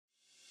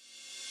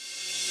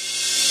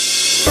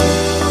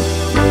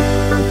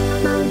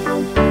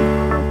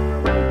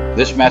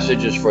This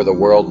message is for the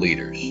world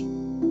leaders.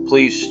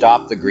 Please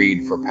stop the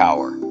greed for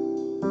power.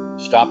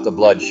 Stop the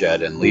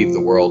bloodshed and leave the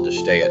world to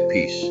stay at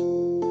peace.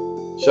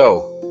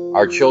 So,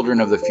 our children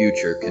of the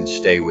future can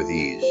stay with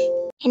ease.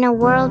 In a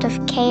world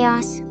of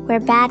chaos, where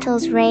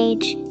battles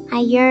rage, I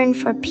yearn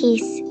for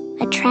peace,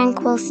 a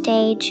tranquil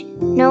stage.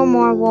 No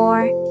more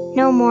war,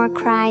 no more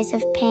cries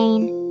of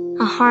pain,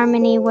 a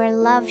harmony where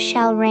love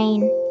shall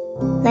reign.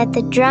 Let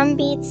the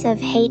drumbeats of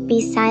hate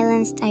be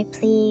silenced, I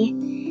plea,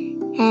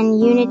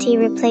 and unity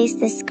replace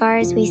the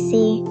scars we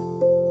see.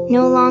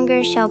 No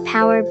longer shall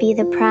power be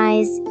the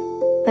prize,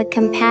 but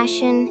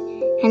compassion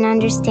and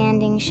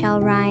understanding shall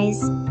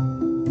rise.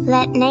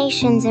 Let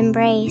nations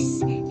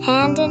embrace,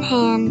 hand in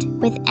hand,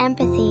 with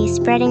empathy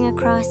spreading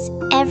across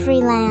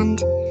every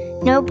land.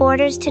 No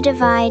borders to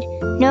divide,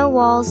 no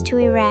walls to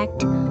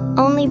erect,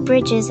 only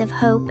bridges of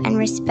hope and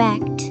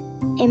respect.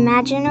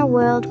 Imagine a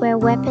world where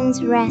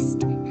weapons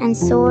rest and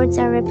swords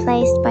are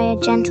replaced by a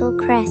gentle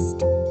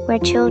crest, where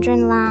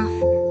children laugh,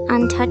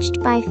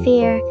 untouched by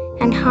fear,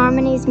 and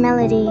harmony's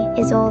melody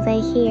is all they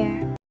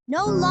hear.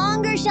 No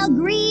longer shall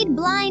greed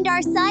blind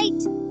our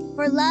sight,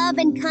 for love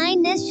and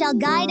kindness shall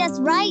guide us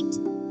right.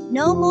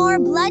 No more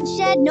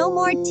bloodshed, no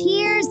more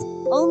tears,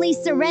 only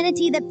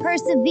serenity that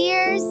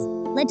perseveres.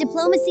 Let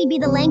diplomacy be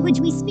the language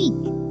we speak,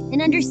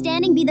 and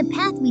understanding be the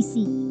path we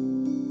seek.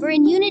 For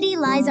in unity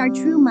lies our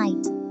true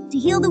might, to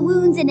heal the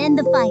wounds and end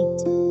the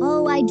fight.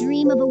 Oh, I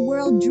dream of a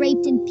world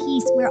draped in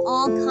peace, where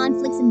all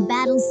conflicts and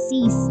battles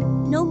cease.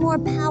 No more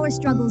power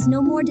struggles,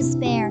 no more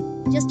despair,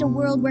 just a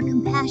world where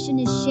compassion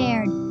is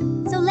shared.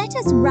 So let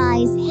us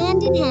rise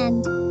hand in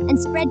hand and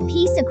spread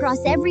peace across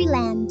every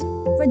land.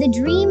 For the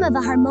dream of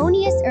a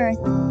harmonious earth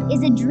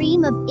is a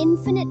dream of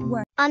infinite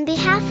worth. On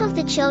behalf of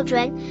the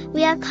children,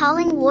 we are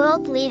calling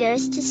world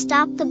leaders to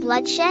stop the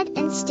bloodshed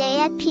and stay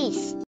at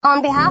peace.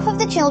 On behalf of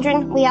the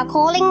children, we are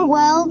calling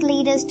world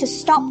leaders to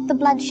stop the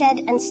bloodshed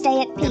and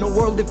stay at peace. In a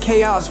world of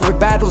chaos where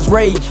battles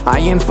rage, I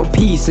am for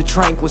peace, a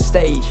tranquil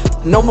stage.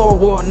 No more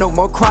war, no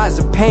more cries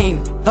of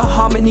pain, the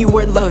harmony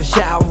where love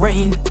shall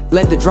reign.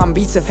 Let the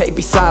drumbeats of hate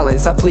be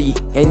silenced, I plead,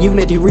 and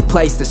unity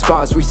replace the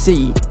scars we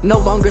see. No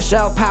longer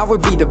shall power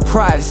be the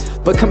prize,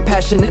 but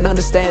compassion and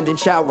understanding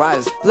shall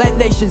rise. Let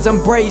nations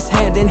embrace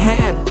hand in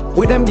hand,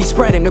 with empty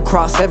spreading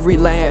across every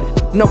land.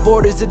 No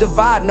borders to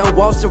divide, no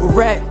walls to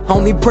erect,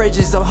 only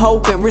bridges of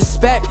hope and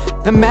respect.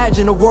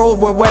 Imagine a world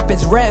where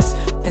weapons rest,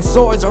 and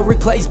swords are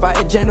replaced by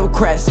a gentle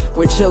crest,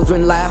 where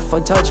children laugh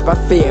untouched by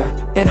fear,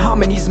 and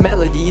harmony's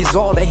melody is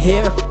all they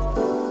hear.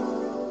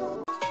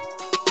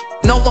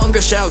 No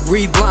longer shall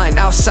greed blind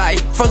our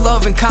sight, for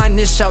love and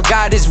kindness shall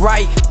guide us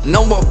right.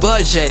 No more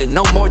bloodshed,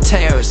 no more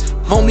tears,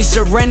 only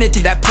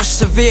serenity that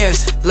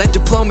perseveres. Let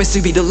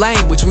diplomacy be the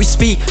language we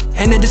speak,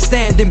 and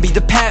understanding be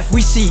the path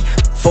we see.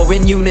 For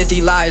in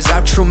unity lies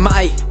our true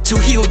might, to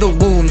heal the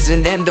wounds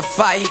and end the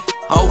fight.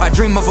 Oh, I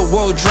dream of a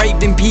world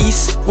draped in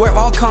peace, where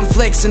all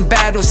conflicts and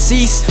battles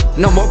cease.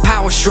 No more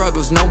power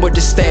struggles, no more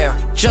despair,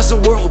 just a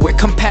world where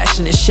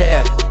compassion is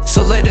shared.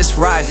 So let us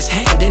rise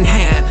hand in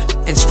hand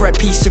and spread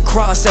peace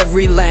across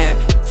every land.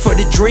 For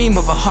the dream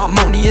of a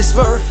harmonious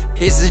earth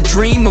is a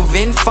dream of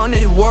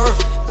infinite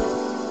worth.